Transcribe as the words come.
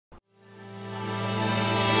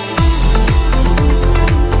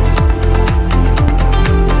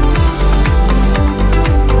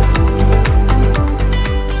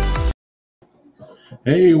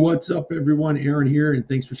Hey, what's up everyone? Aaron here, and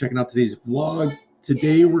thanks for checking out today's vlog.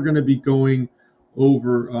 Today we're going to be going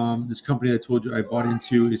over this company I told you I bought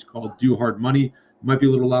into. Is called DoHardMoney. It might be a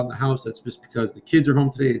little loud in the house. That's just because the kids are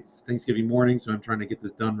home today. It's Thanksgiving morning, so I'm trying to get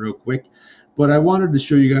this done real quick. But I wanted to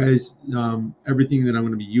show you guys everything that I'm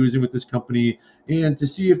going to be using with this company and to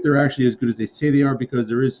see if they're actually as good as they say they are, because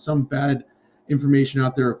there is some bad information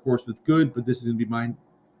out there, of course, with good, but this is going to be my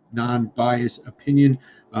non-biased opinion.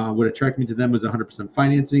 What attracted me to them was 100%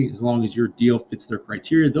 financing. As long as your deal fits their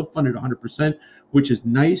criteria, they'll fund it 100%, which is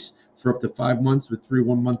nice for up to 5 months with 3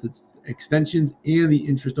 1-month extensions, and the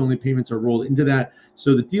interest-only payments are rolled into that.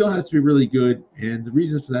 So the deal has to be really good, and the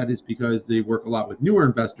reason for that is because they work a lot with newer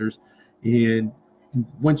investors, and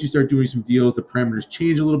once you start doing some deals, the parameters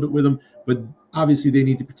change a little bit with them, but obviously they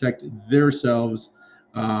need to protect themselves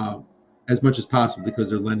as much as possible because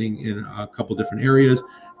they're lending in a couple different areas.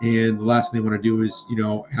 And the last thing they want to do is,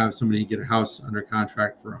 have somebody get a house under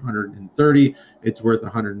contract for 130. It's worth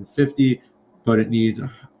 150, but it needs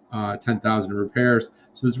 10,000 repairs.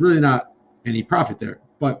 So there's really not any profit there.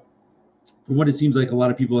 But from what it seems like, a lot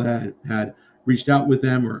of people had reached out with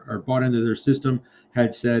them or bought into their system,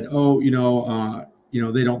 had said, oh,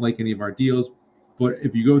 they don't like any of our deals. But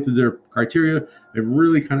if you go through their criteria, it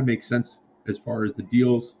really kind of makes sense as far as the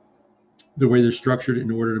deals, the way they're structured, in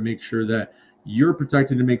order to make sure that you're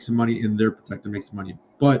protected to make some money and they're protected to make some money.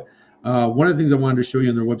 But one of the things I wanted to show you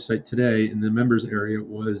on their website today in the members area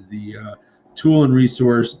was the tool and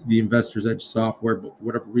resource, the Investor's Edge software, but for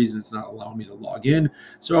whatever reason, it's not allowing me to log in.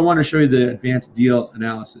 So I want to show you the advanced deal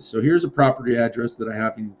analysis. So here's a property address that I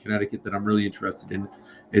have in Connecticut that I'm really interested in.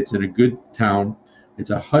 It's in a good town.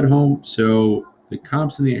 It's a HUD home. So the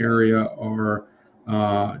comps in the area are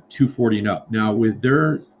 240 and up. Now with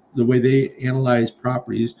the way they analyze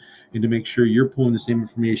properties, and to make sure you're pulling the same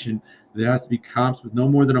information, there has to be comps with no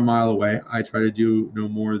more than a mile away. I try to do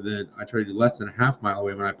less than a half mile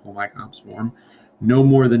away when I pull my comps for them. No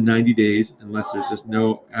more than 90 days, unless there's just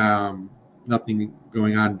nothing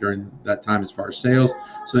going on during that time as far as sales.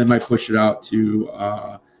 So they might push it out to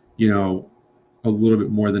a little bit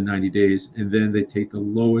more than 90 days, and then they take the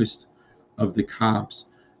lowest of the comps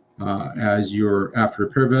as your after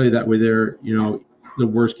repair value. That way, the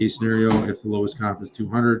worst case scenario, if the lowest comp is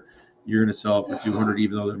 200, you're going to sell it for 200,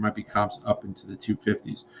 even though there might be comps up into the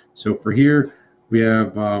 250s. So for here, we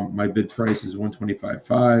have my bid price is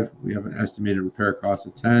 125.5. We have an estimated repair cost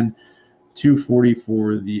of 10, 240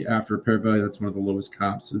 for the after repair value. That's one of the lowest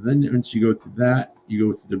comps. So then once you go through that, you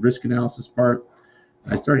go through the risk analysis part.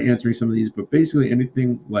 I started answering some of these, but basically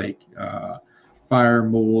anything like fire,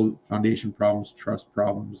 mold, foundation problems, truss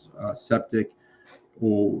problems, septic,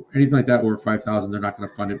 or anything like that over 5,000, they're not going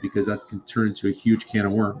to fund it because that can turn into a huge can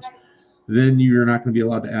of worms. Then you're not going to be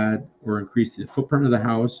allowed to add or increase the footprint of the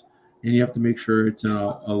house, and you have to make sure it's in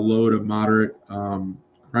a low to moderate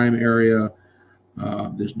crime area.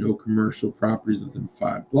 There's no commercial properties within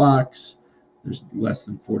 5 blocks. There's less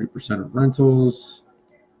than 40% of rentals.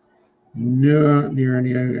 No near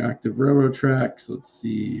any active railroad tracks. Let's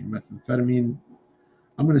see, methamphetamine.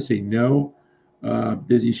 I'm going to say no.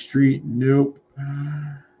 Busy street. Nope.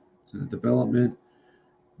 It's in a development.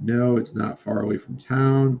 No, it's not far away from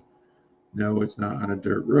town. No, it's not on a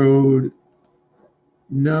dirt road.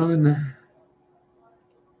 None.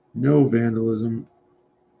 No vandalism.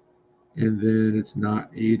 And then it's not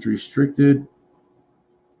age restricted.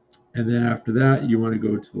 And then after that, you want to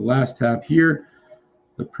go to the last tab here,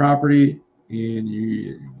 the property, and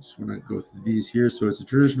you just want to go through these here. So it's a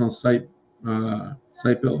traditional site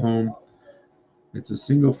built home. It's a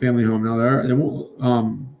single family home. Now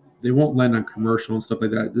they won't lend on commercial and stuff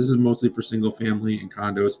like that. This is mostly for single family and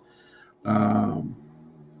condos.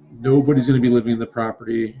 Nobody's going to be living in the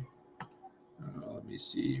property. Let me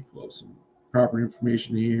see. Pull up some property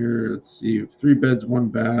information here. Let's see. 3 beds, 1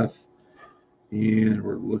 bath, and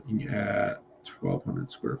we're looking at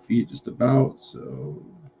 1,200 square feet, just about. So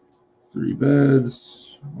 3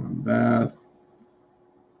 beds, 1 bath.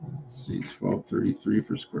 Let's see, 1,233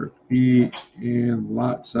 for square feet, and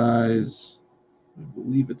lot size, I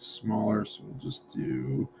believe it's smaller, so we'll just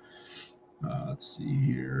do, let's see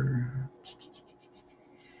here.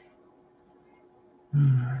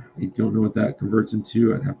 I don't know what that converts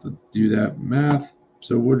into. I'd have to do that math.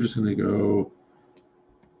 So we're just going to go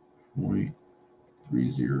 0.30,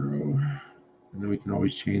 and then we can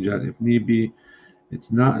always change that if need be.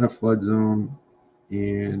 It's not in a flood zone,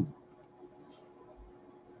 and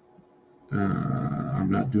I'm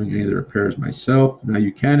not doing any of the repairs myself. Now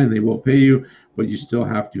you can, and they will pay you, but you still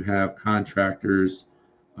have to have contractors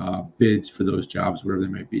bids for those jobs, whatever they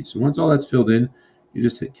might be. So once all that's filled in, you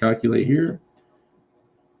just hit calculate here.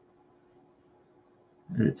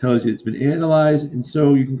 and it tells you it's been analyzed. And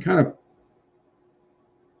so you can kind of,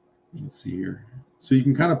 let's see here. So you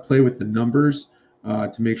can kind of play with the numbers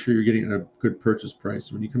to make sure you're getting a good purchase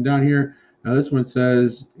price. When you come down here, now this one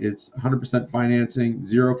says it's 100% financing,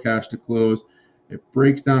 zero cash to close. It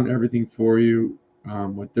breaks down everything for you,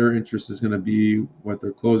 what their interest is going to be, what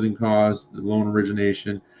their closing costs, the loan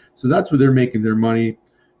origination. So that's where they're making their money.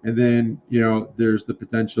 And then, you know, there's the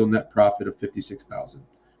potential net profit of 56,000.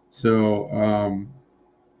 So,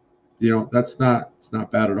 you know, it's not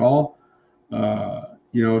bad at all.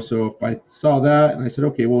 You know, so if I saw that and I said,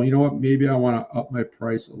 okay, well, you know what, maybe I want to up my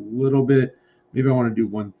price a little bit. Maybe I want to do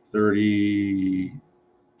 130,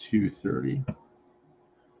 230,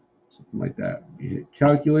 something like that. You hit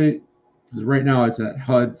calculate, because right now it's at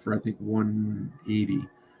HUD for I think 180,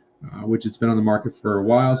 which it's been on the market for a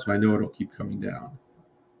while, so I know it'll keep coming down.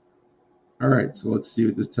 All right, so let's see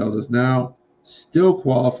what this tells us now. Still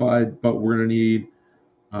qualified, but we're going to need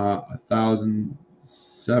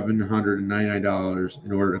 $1,799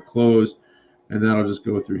 in order to close, and that'll just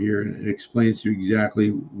go through here and it explains to you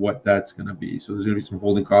exactly what that's going to be. So there's going to be some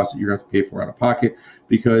holding costs that you're going to have to pay for out of pocket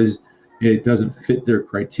because it doesn't fit their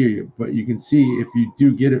criteria. But you can see if you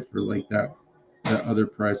do get it for like that other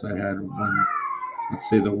price I had, let's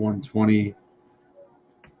say the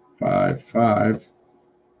 125.5.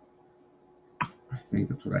 I think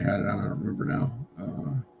that's what I had it on. I don't remember now.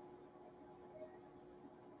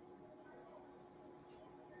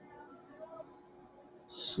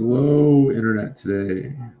 Slow internet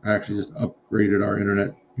today. I actually just upgraded our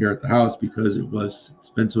internet here at the house because it's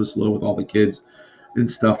been so slow with all the kids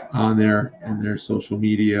and stuff on there and their social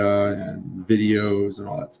media and videos and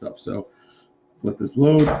all that stuff. So let's let this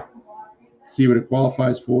load, see what it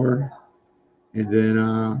qualifies for, and then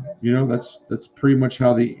you know, that's pretty much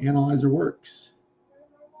how the analyzer works.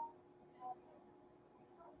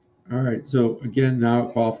 All right, so again, now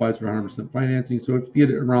it qualifies for 100% financing. So if you get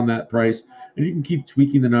it around that price, and you can keep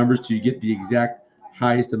tweaking the numbers till you get the exact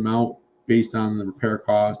highest amount based on the repair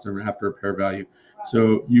cost or after repair value.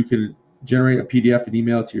 So you can generate a PDF and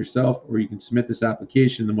email it to yourself, or you can submit this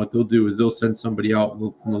application. And what they'll do is they'll send somebody out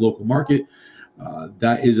from the local market.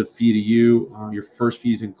 That is a fee to you. Your first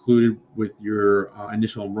fee is included with your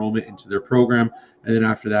initial enrollment into their program, and then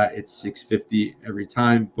after that, it's $650 every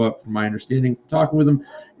time. But from my understanding, from talking with them,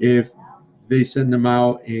 if they send them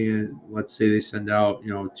out, and let's say they send out,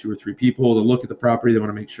 you know, 2 or 3 people to look at the property, they want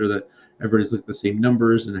to make sure that everybody's looking at the same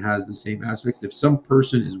numbers and has the same aspect. If some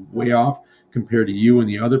person is way off compared to you and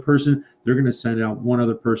the other person, they're going to send out one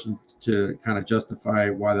other person to kind of justify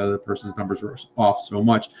why the other person's numbers are off so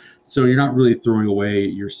much. So you're not really throwing away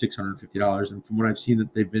your $650. And from what I've seen,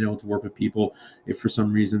 that they've been able to work with people, if for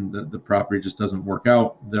some reason the property just doesn't work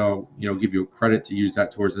out, they'll, you know, give you a credit to use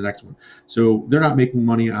that towards the next one. So they're not making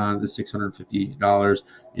money on the $650.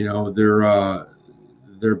 You know,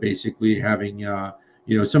 they're basically having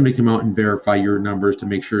you know, somebody come out and verify your numbers to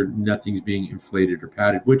make sure nothing's being inflated or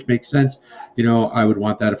padded, which makes sense. You know, I would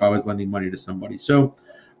want that if I was lending money to somebody. So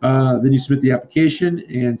then you submit the application,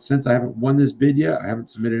 and since I haven't won this bid yet, I haven't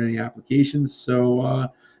submitted any applications. So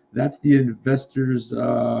that's the investors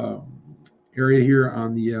area here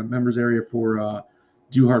on the members area for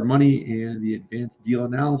DoHardMoney and the advanced deal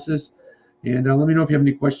analysis. And let me know if you have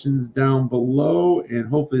any questions down below. And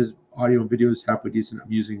hopefully this audio and video is halfway decent.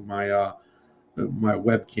 I'm using my my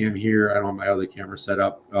webcam here. I don't have my other camera set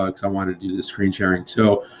up because I wanted to do the screen sharing.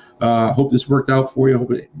 So hope this worked out for you.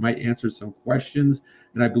 Hope it might answer some questions.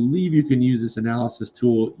 And I believe you can use this analysis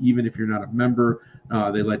tool even if you're not a member.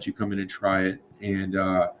 They let you come in and try it and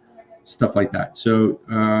stuff like that. So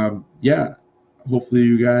yeah, hopefully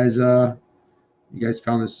you guys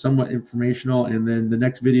found this somewhat informational. And then the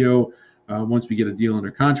next video, once we get a deal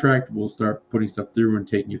under contract, we'll start putting stuff through and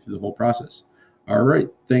taking you through the whole process. All right,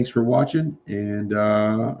 thanks for watching, and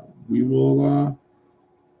we will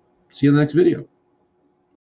see you in the next video.